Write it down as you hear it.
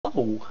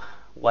Hello,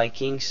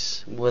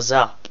 Vikings. What's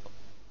up?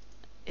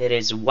 It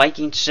is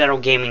Viking Shadow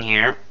Gaming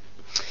here,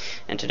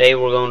 and today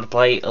we're going to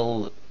play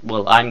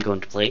I'm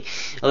going to play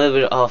a little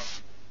bit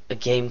of a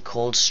game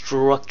called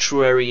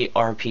Structuary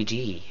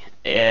RPG.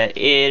 It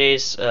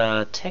is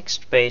a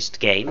text-based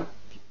game.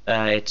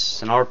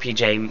 It's an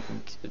RPG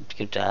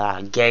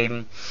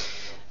game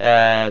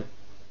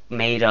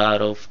made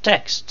out of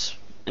text,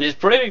 and it's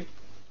pretty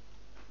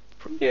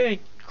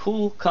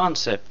cool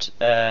concept.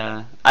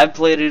 I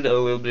played it a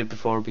little bit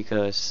before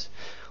because,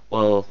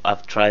 well,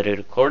 I've tried to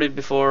record it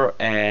before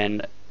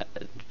and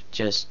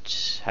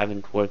just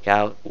haven't worked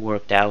out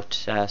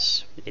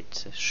as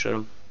it should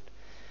have.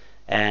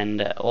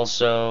 And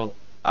also,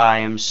 I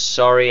am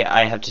sorry.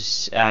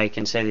 I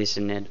can say this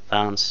in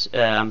advance.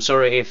 I'm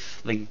sorry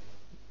if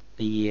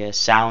the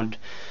sound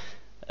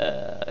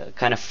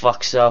kind of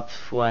fucks up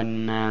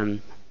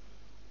when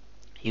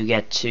you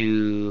get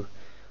to.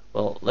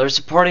 Well, there's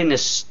a part in the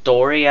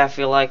story, I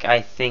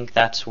think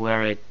that's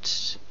where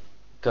it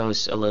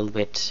goes a little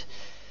bit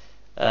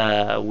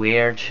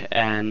weird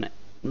and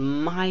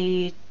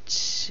might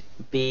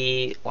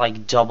be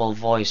like double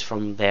voice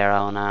from there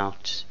on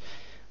out.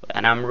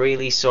 And I'm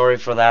really sorry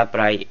for that, but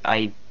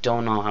I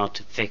don't know how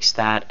to fix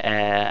that.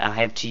 I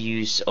have to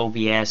use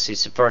OBS.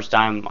 It's the first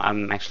time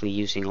I'm actually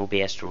using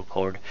OBS to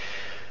record,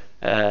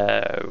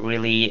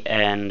 really,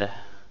 and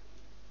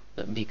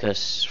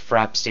because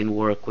Fraps didn't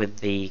work with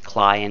the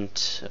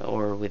client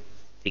or with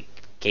the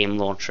game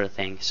launcher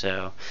thing.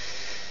 So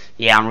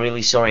yeah, I'm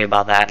really sorry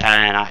about that,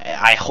 and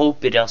I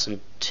hope it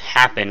doesn't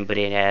happen, but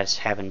it has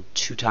happened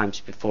 2 times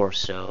before,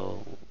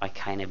 so I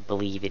kind of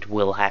believe it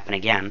will happen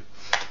again.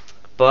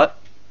 But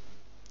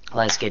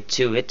let's get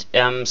to it.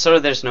 Sorry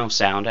there's no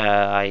sound.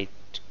 I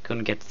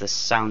couldn't get the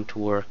sound to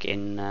work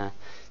in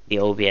the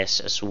OBS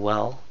as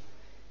well.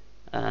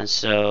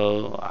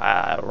 So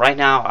right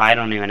now I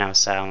don't even have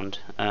sound.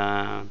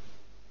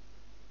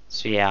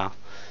 So yeah,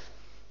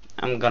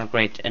 I'm gonna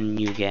create a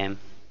new game,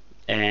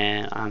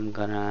 and I'm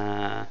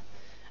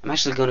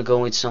actually gonna go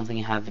with something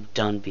I haven't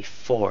done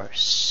before.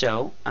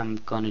 So I'm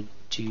gonna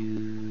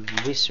do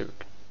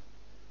wizard.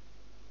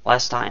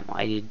 Last time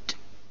I did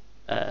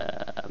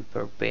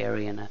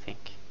barbarian, I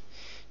think.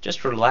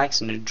 Just relax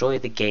and enjoy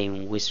the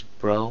game, wizard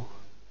bro.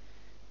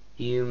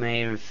 You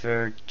may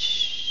refer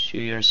to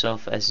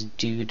yourself as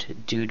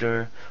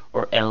Duder,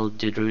 or El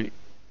Duderino.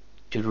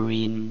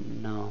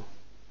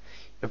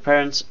 Your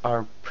parents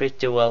are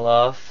pretty well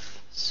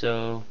off,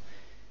 so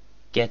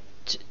get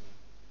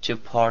to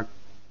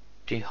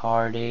party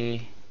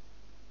hardy.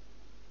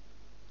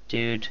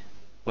 Dude,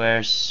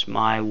 where's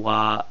my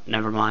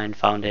never mind,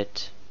 found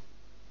it.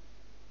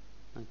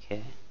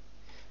 Okay.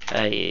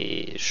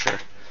 Sure.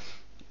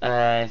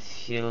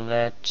 If you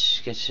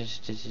let get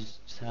this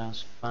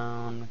house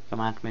found, come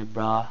at me,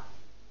 brah.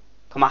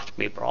 Come at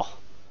me, bro.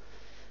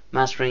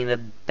 Mastering the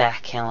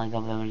backhand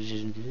like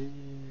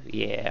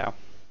yeah.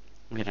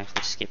 I'm gonna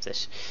actually skip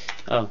this.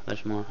 Oh,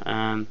 there's more.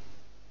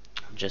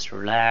 Just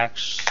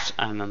relax.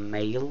 I'm a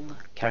male.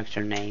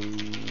 Character name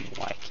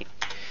Viking.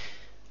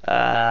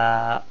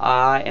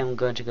 I am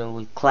going to go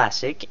with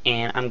classic,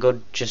 and I'm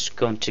just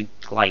going to,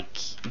 like,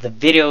 the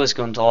video is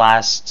going to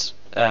last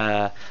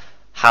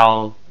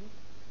how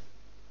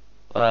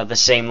the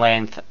same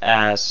length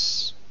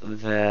as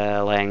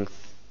the length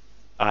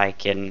I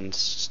can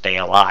stay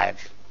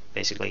alive,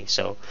 basically.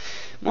 So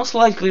most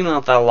likely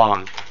not that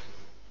long.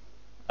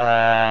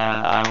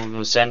 I will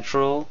go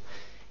central,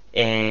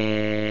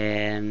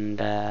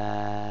 and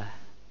I'm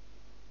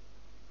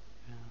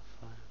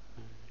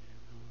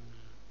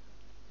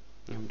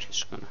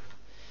just gonna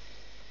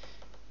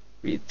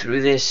read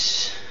through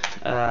this.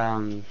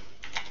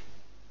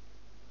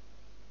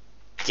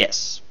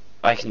 Yes,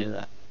 I can do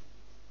that.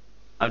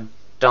 I've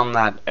done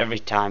that every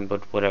time,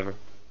 but whatever.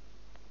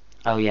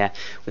 Oh yeah,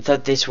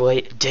 without this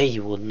day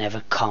will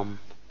never come.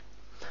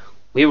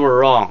 We were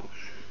wrong.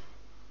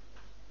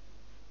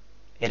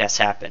 It has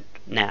happened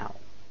now.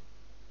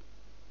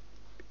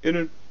 In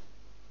a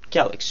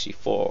galaxy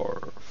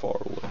far, far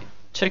away.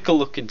 Take a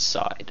look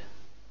inside.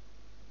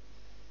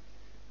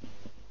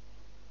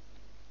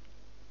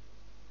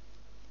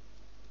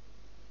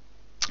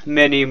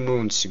 Many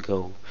moons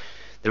ago,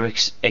 there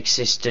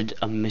existed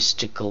a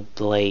mystical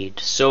blade,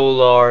 so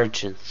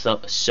large and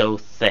so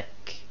thick.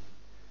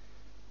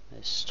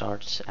 This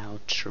starts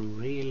out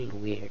real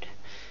weird.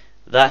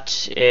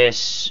 That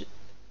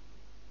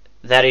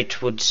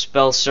it would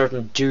spell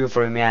certain doom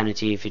for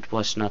humanity if it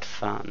was not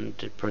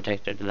found and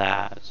protected.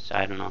 That,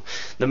 I don't know.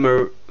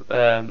 The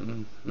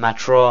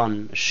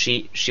matron,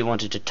 she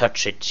wanted to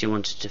touch it, she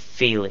wanted to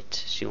feel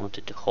it, she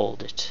wanted to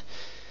hold it.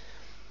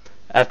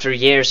 After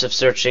years of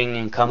searching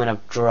and coming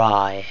up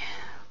dry,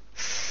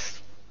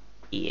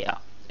 yeah,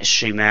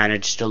 she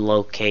managed to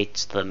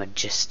locate the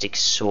majestic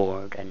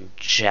sword and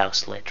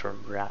joust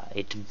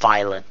it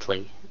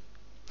violently.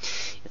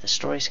 Yeah, the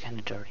story's kind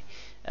of dirty.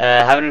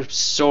 Having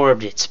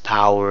absorbed its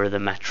power, the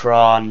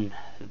matron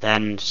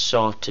then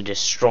sought to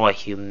destroy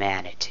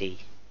humanity.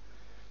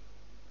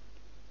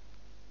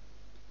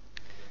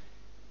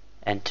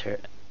 Enter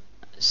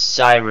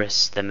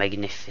Cyrus the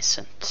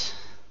Magnificent.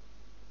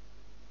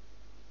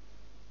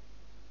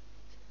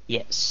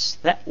 Yes,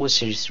 that was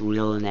his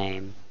real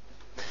name.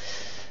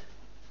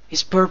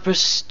 His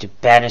purpose, to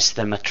banish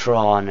the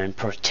Matron and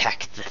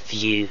protect the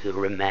few who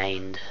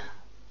remained.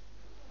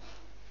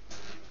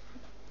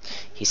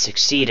 He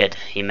succeeded.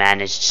 He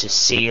managed to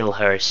seal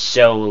her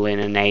soul in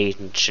an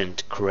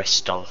ancient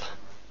crystal.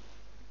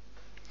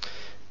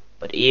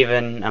 But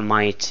even a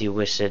mighty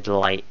wizard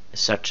like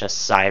such as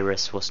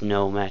Cyrus was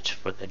no match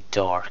for the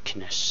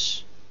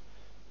darkness.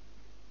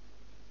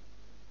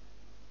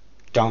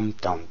 Dum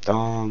dum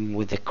dum,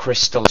 with the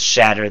crystal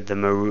shattered, the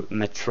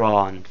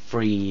Matron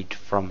freed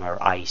from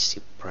her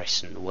icy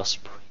prison,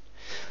 whispering,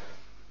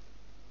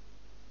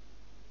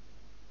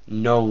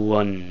 "No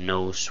one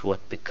knows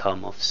what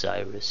become of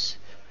Cyrus.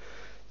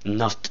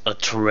 Not a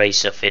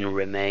trace of him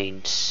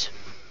remains.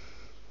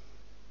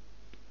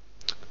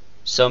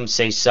 Some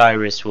say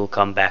Cyrus will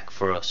come back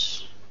for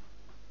us.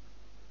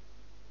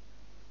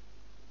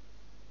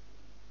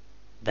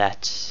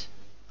 That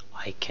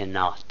I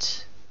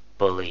cannot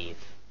believe.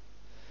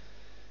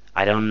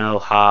 I don't know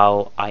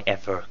how I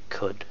ever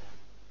could."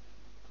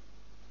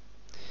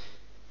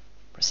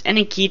 Press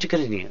any key to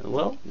continue.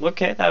 Well,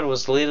 okay, that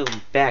was a little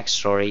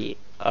backstory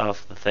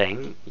of the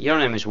thing. Your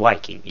name is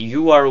Viking.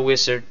 You are a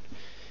wizard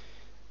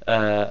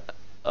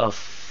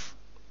of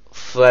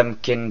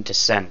Flemkin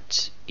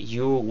descent.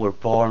 You were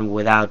born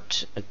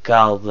without a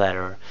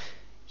gallbladder.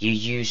 You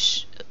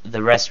use the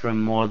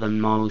restroom more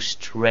than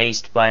most.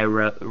 Raised by a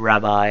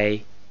rabbi.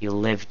 You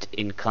lived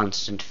in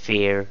constant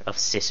fear of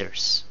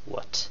scissors.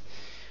 What?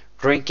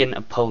 Drinking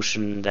a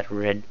potion that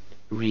red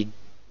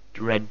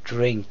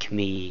drink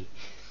me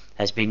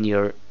has been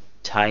your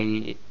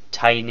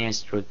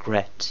tiniest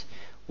regret.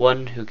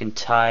 One who can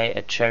tie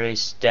a cherry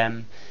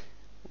stem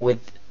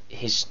with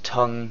his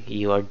tongue.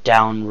 You are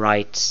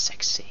downright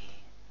sexy.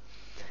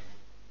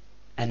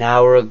 An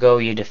hour ago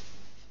you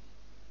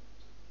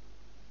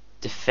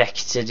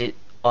defected it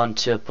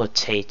onto a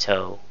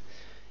potato.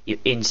 You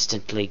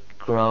instantly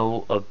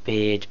grow a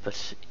beard,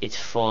 but it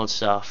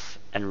falls off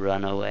and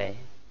runs away.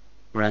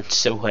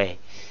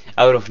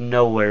 Out of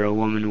nowhere, a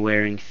woman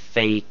wearing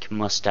fake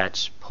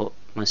mustache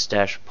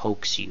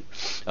pokes you.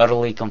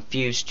 Utterly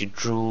confused, you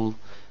drool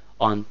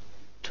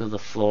onto the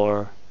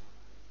floor.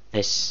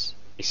 This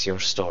is your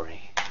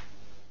story.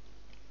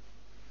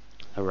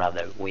 A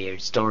rather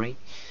weird story.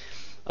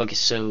 Okay,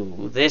 so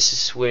this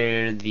is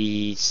where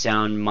the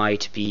sound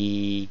might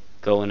be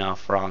going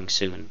off wrong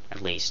soon,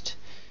 at least.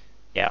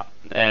 Yeah,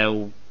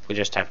 we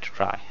just have to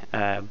try.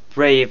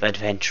 Brave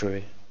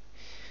adventurer.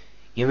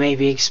 You may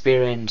be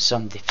experiencing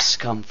some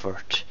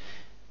discomfort.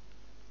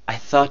 I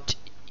thought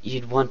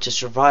you'd want to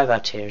survive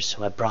out here,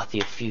 so I brought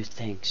you a few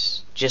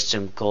things. Just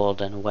some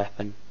gold and a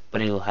weapon,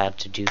 but it'll have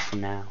to do for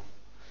now.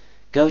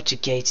 Go to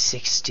gate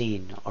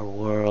 16. Our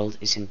world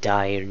is in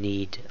dire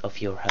need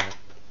of your help.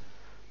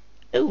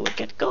 Ooh, I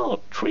got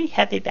gold. 3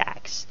 heavy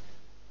bags.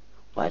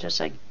 Why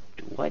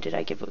did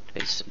I give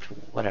it?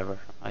 Whatever.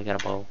 I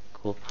got a bow.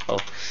 Cool. Oh.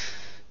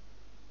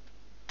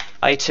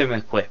 Item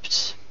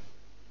equipped.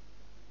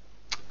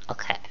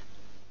 Okay.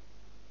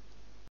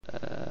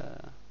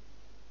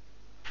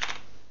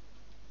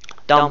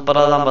 Dum ba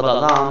dum ba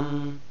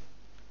dum.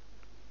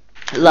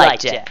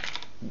 Like that.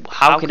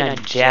 How can I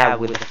jab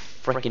with a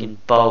freaking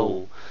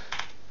bow?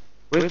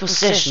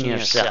 Reposition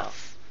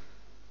yourself.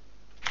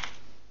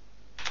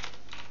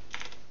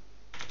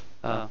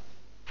 Oh.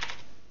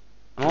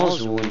 I'm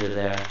almost wounded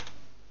there.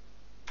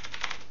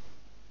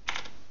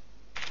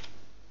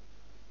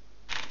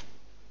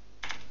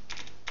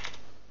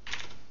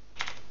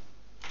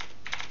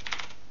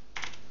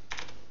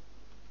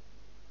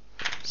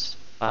 It's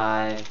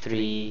 5,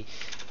 3,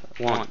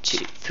 1,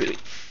 2, 3,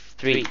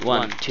 3,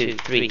 1, 2,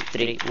 3,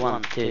 3,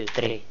 1, 2,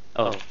 3.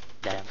 Oh,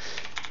 damn.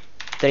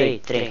 3,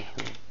 3.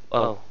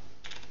 Oh.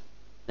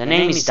 The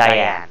name is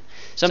Diane.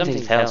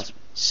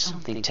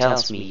 Something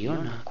tells me you're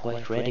not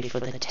quite ready for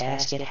the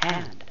task at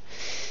hand.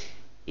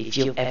 If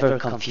you're ever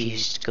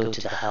confused, go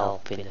to the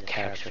help in the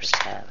characters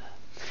tab.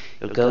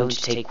 You're going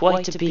to take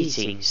quite a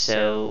beating,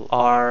 so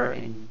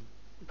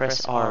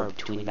press R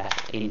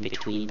in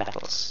between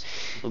battles.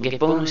 You'll get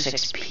bonus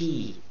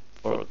XP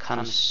for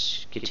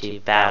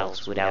consecutive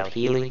battles without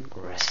healing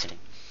or resting.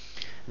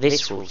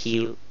 This will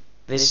heal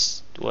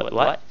This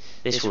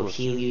will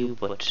heal you,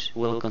 but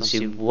will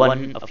consume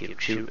 1 of your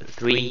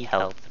 3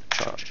 health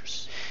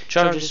charges.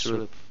 Charges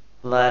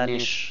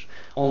replenish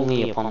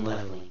only upon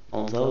leveling,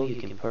 although you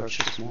can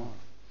purchase more.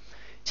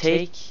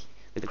 Take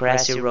the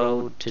grassy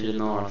road to the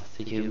north.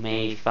 You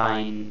may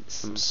find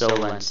some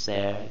Solans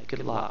there.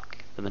 Good luck.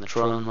 The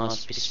Matron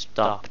must be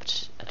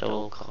stopped at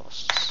all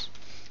costs.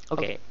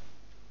 Okay.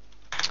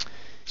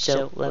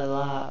 So, level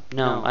up.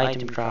 No,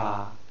 item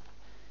draw.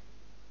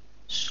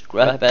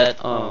 Scrap it.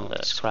 Oh,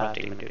 that's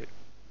crafting material.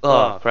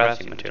 Oh,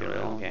 crafting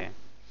material, okay.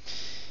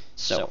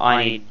 So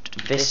I need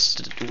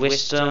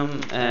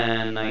wisdom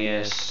and I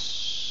guess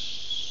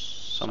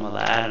some of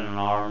that and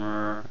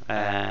armor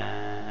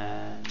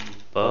and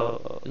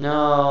bow.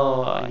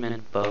 No, I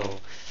meant bow.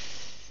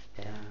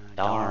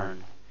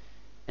 Darn.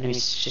 Enemy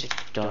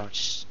shift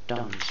dodge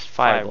stuns.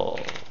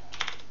 Fireball.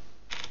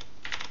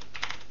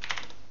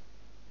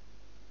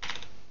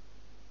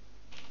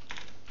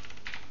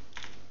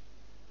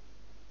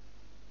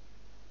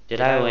 Did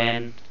I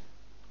win?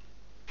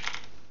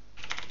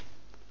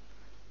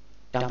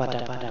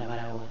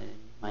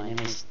 My name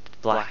is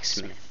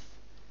Blacksmith.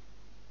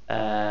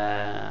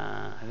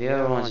 Have you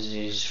ever wanted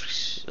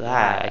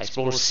to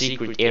explore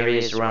secret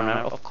areas around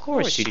Earth? Of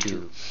course you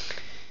do.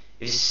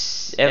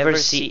 If you ever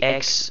see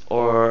X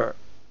or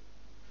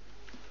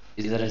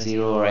is that a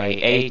 0 or a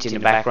 8 in the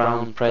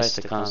background, press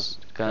the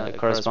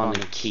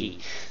corresponding key.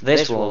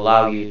 This will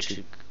allow you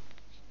to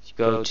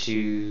go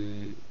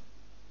to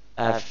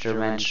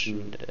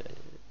aforementioned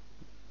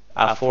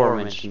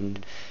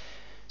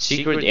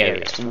secret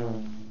areas.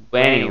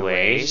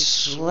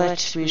 Anyways,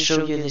 let me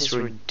show you this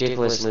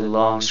ridiculously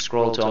long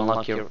scroll to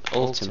unlock your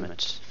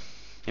ultimate.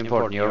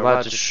 Important, you're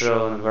about to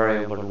show a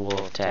very important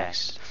wall of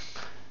text.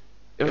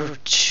 Your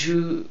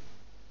two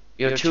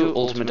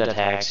ultimate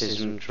attacks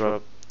is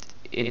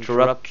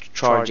interrupt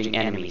charging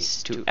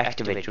enemies. To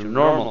activate your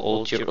normal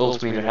ult, your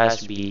ult meter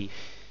has to be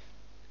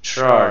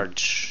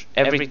charged.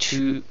 Every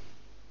 2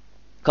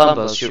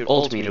 combos, your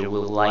ult meter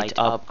will light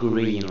up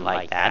green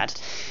like that.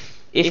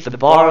 If the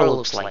bar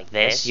looks like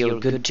this,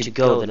 you're good to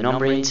go. The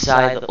number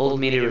inside the ult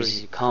meter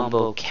is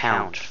combo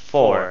count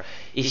 4.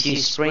 If you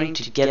string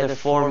together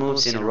 4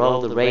 moves in a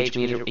row, the rage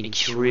meter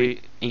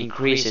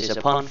increases.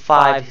 Upon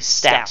 5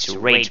 steps, your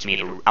rage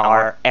meter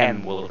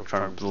RM will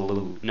turn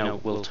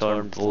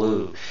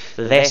blue.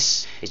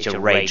 This is your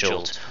rage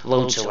ult.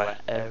 Loads of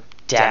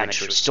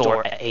damage,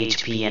 restore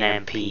HP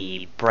and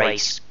MP,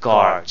 breaks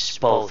guards.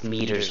 Both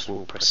meters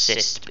will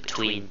persist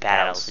between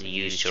battles and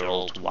use your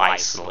ult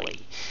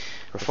wisely.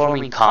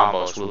 Performing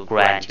combos will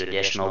grant you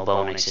additional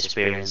bonus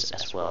experience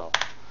as well.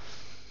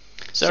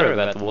 Sorry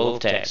about the wall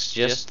of text,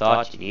 just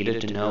thought you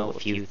needed to know a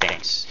few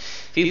things.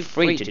 Feel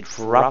free to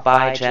drop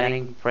by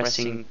chatting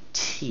pressing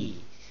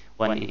T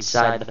when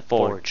inside the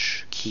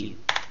forge queue.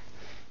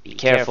 Be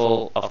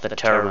careful of the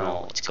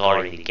terminal, it's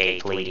guarding the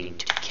gate leading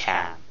to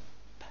camp.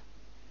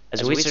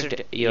 As a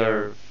wizard,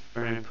 your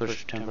friend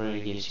push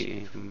temporarily gives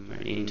you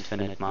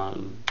infinite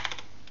mana.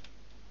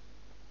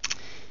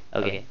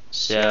 Okay,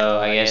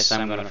 so I guess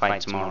I'm gonna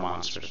fight some more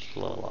monsters.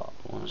 Level up.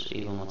 Once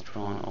evil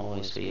Matron,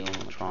 always the evil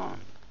Matron.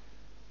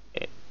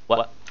 Okay,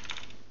 what?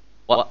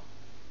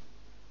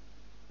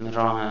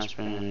 Matron has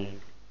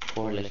been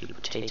 4 little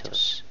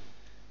potatoes.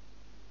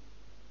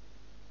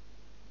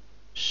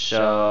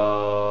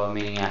 So,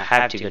 meaning I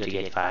have to go to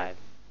gate 5.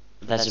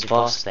 There's a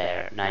boss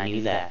there, and I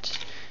knew that.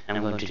 And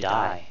I'm going to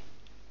die.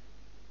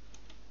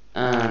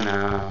 Oh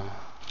no.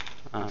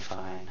 I'm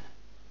fine.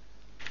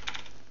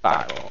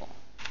 Fireball.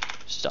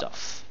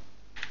 Stuff.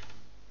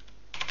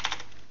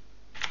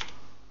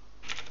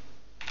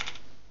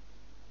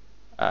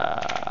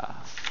 Oh.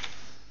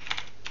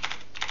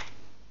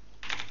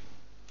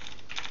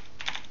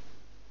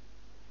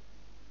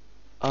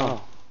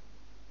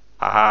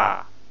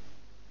 Haha.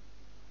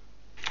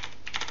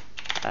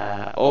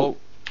 Oh.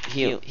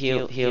 Heal.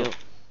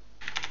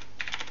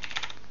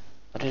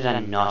 Why did I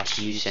not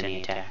use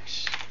any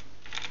attacks?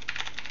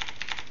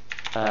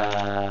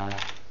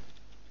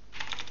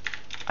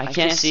 I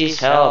can't see his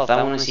health.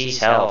 I want to see his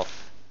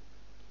health.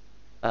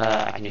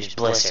 I can use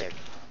Blizzard.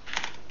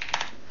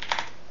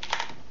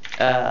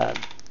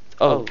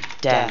 Oh,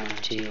 damn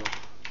it, you.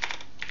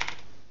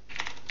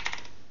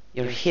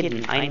 You're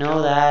hidden. I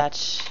know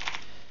that.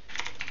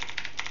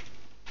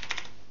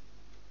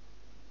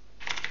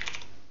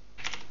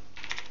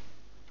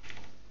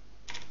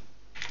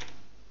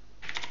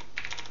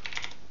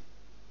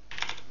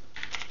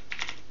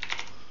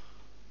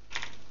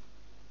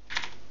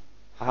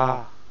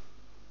 Ah.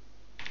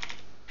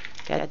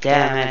 God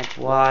damn it,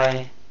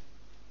 why?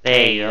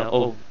 There you go.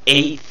 Oh,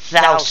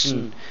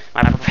 8,000!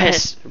 My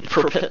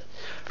processor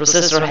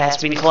has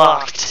been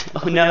clocked.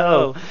 Oh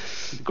no!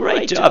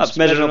 Great job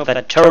smashing up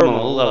that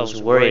terminal. I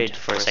was worried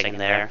for a second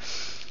there.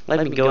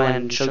 Let me go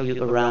and show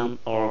you around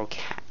our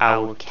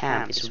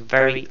camp. It's a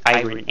very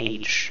Iron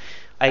Age.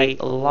 I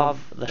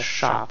love the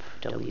shop,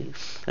 W.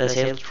 The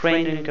sales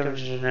training,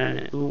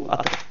 ooh,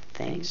 other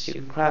things. You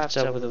can craft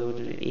stuff with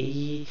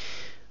E.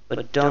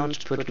 But don't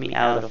put me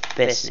out of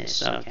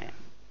business. Okay.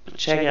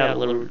 Check out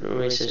little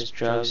racist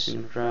drugs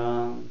and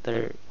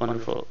they're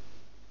wonderful.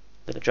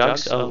 The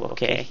drugs? Oh,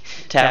 okay.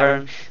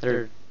 Tavern.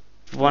 They're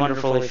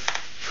wonderfully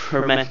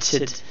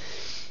fermented.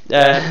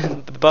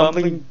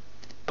 Bumping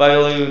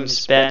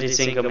balloons. Bandits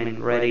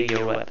incoming. Ready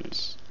your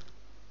weapons.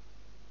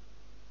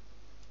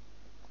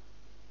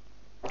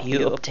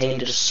 You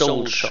obtained a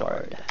soul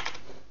shard.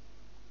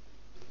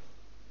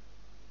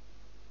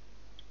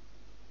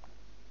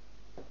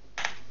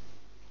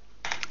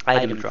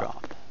 Item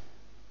drop.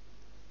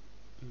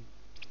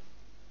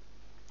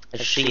 A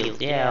shield,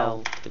 yeah,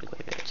 I'll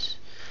equip it.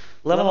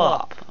 Level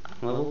up.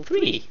 Level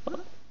 3.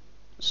 What?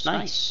 That's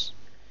nice.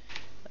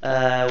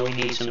 We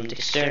need some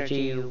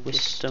dexterity,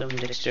 wisdom,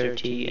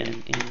 dexterity,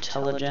 and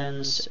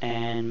intelligence,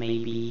 and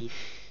maybe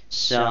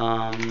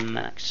some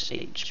max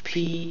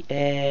HP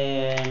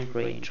and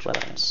range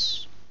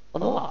weapons.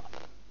 Level up.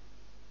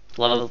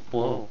 Level,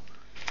 whoa.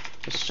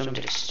 Just some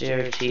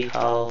dexterity,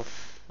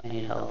 health. I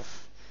need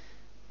health.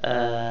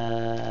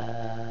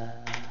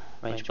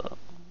 Range bow.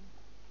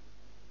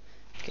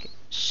 Okay,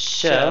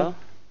 so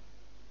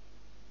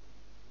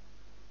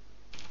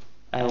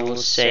I will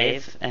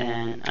save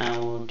and I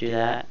will do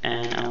that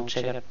and I will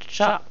check out the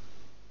shop.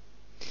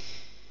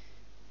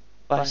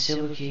 By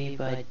silver key,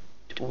 by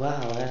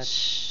wow,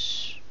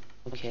 that's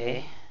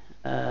okay.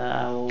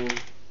 I will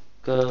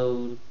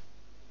go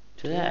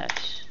to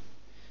that.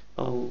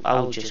 Oh,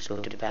 I'll just go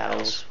to the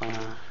battles. Why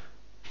not?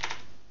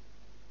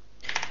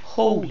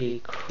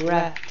 Holy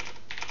crap!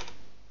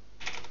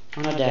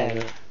 On a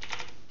dagger.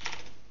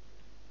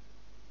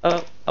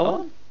 Oh,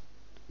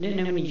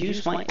 didn't even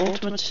use my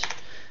ultimate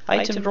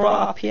item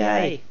draw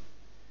RPA.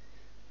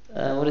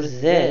 What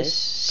is this?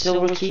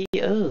 Silver key.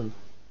 Oh,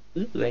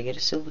 ooh, I get a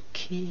silver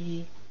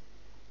key.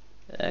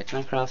 Can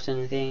I craft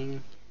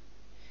anything?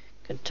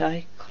 Can't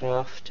I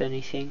craft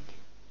anything?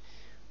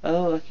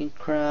 Oh, I can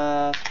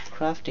craft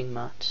crafting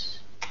mats.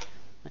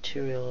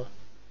 Material.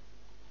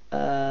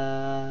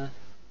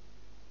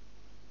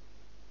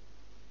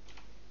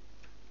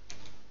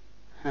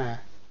 Huh. I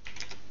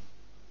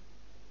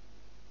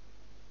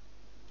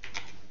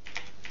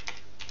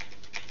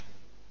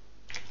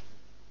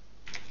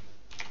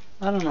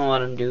don't know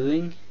what I'm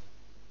doing.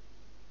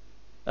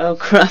 Oh,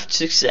 craft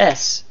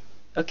success.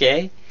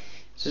 Okay.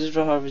 So this is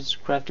for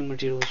harvest crafting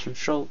materials from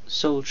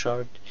soul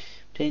shard.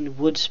 Obtain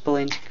wood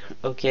splint.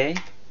 Okay.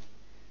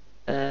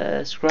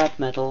 Scrap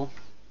metal.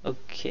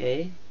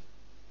 Okay.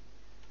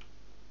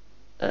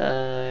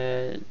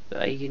 I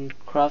can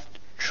craft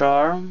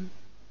charm.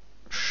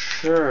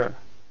 Sure.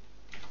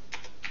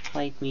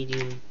 Light,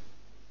 medium.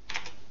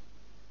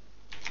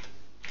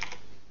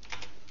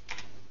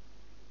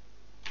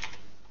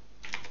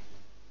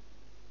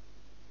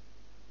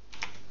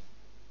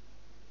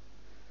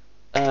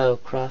 Oh,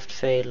 craft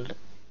failed.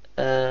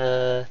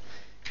 Yeah,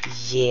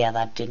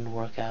 that didn't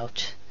work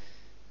out.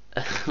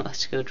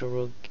 Let's go to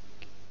Rogue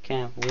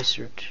Camp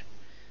Wizard.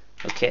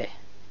 Okay.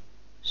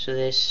 So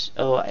this...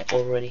 Oh, I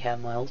already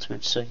have my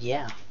ultimate, so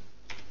yeah.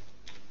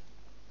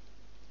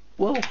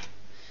 Whoa!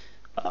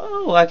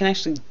 Oh, I can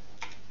actually...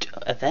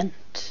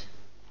 event.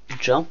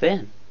 Jump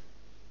in.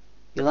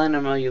 You land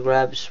on you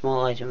grab a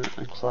small item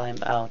and climb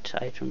out.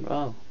 Item...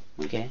 Oh,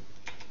 okay.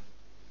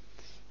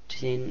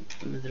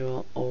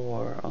 Withdraw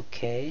ore,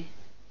 okay.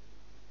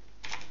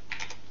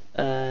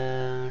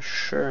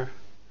 Sure.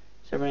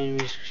 Several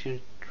enemies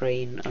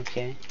drain,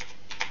 okay.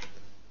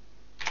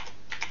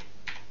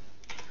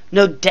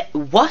 No,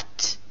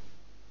 what?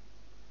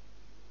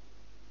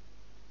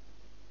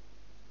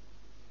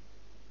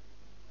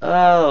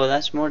 Oh,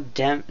 that's more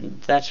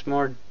damage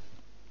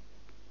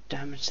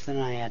than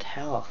I had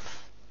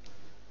health.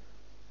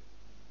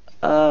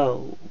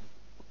 Oh.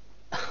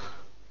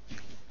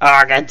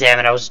 Oh, god damn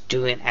it, I was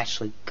doing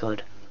actually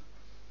good.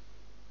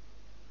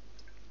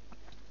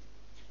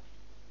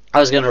 I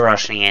was gonna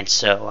rushing it,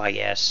 so I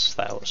guess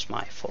that was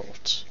my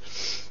fault.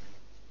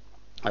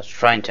 I was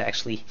trying to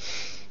actually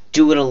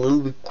do it a little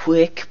bit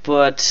quick,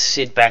 but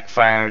it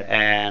backfired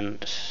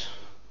and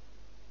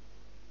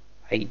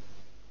I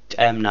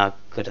am not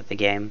good at the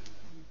game.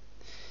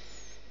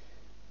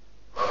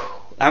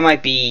 That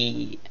might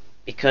be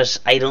because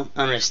I don't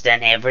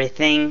understand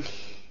everything,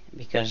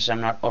 because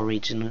I'm not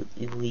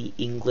originally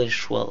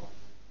English. Well,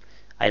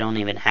 I don't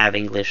even have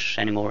English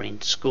anymore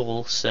in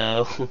school,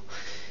 so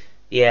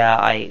yeah,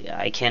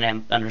 I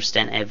can't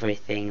understand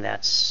everything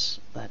that's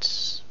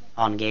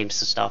on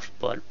games and stuff,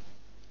 but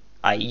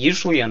I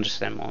usually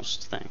understand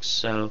most things.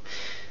 So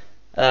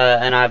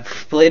and I've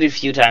played it a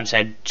few times.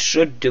 I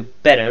should do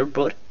better,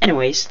 but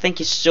anyways, thank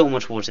you so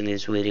much for watching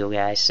this video,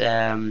 guys.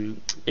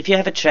 If you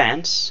have a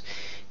chance,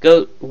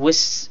 go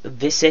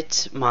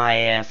visit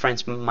my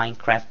friend's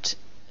Minecraft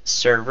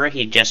server.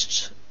 He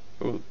just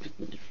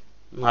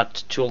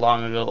not too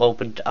long ago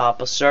opened up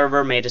a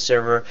server, made a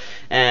server,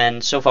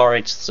 and so far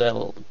it's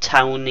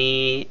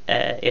towny.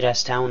 It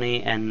has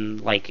towny and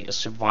like a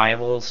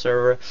survival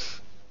server.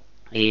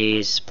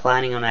 He's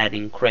planning on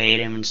adding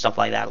creative and stuff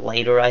like that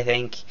later, I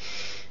think.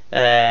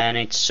 And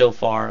it's so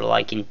far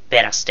like in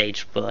beta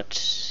stage,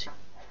 but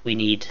we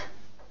need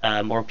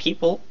more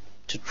people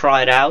to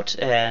try it out.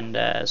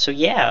 And so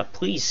yeah,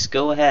 please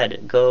go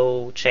ahead,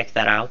 go check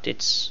that out.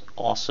 It's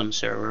awesome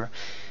server.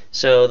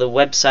 So the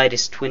website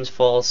is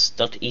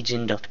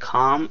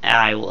twinsfalls.egin.com.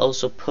 I will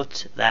also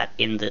put that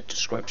in the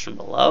description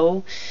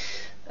below.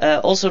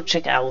 Also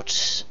check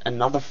out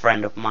another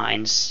friend of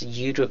mine's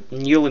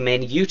newly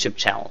made YouTube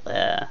channel.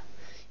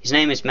 His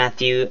name is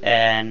Matthew,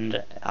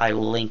 and I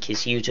will link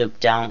his YouTube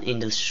down in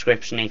the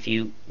description if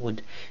you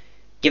would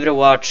give it a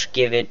watch,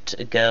 give it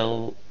a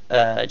go.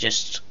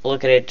 Just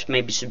look at it,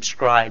 maybe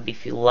subscribe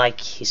if you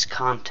like his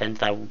content.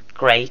 That would be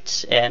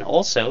great. And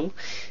also,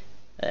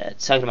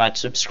 talking about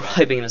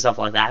subscribing and stuff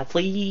like that,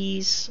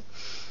 please,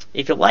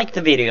 if you like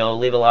the video,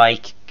 leave a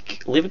like,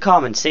 leave a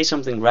comment, say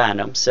something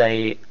random,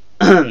 say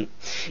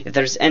if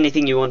there's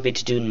anything you want me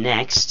to do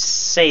next,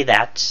 say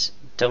that.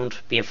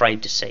 Don't be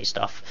afraid to say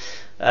stuff.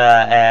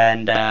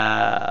 and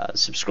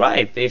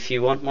subscribe if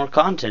you want more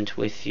content,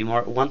 if you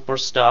want more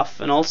stuff,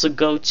 and also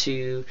go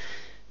to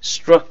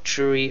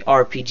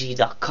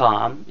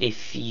StructuryRPG.com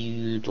if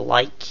you'd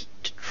like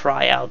to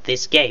try out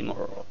this game,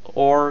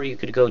 or you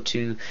could go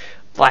to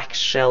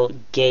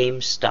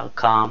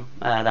blackshellgames.com.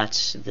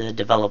 That's the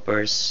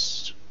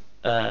developer's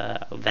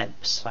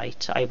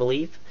website, I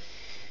believe.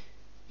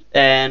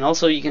 And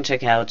also you can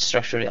check out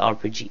Structuary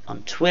RPG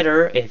on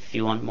Twitter if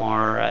you want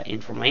more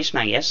information,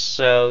 I guess.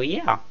 So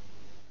yeah,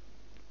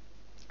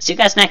 see you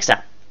guys next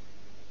time.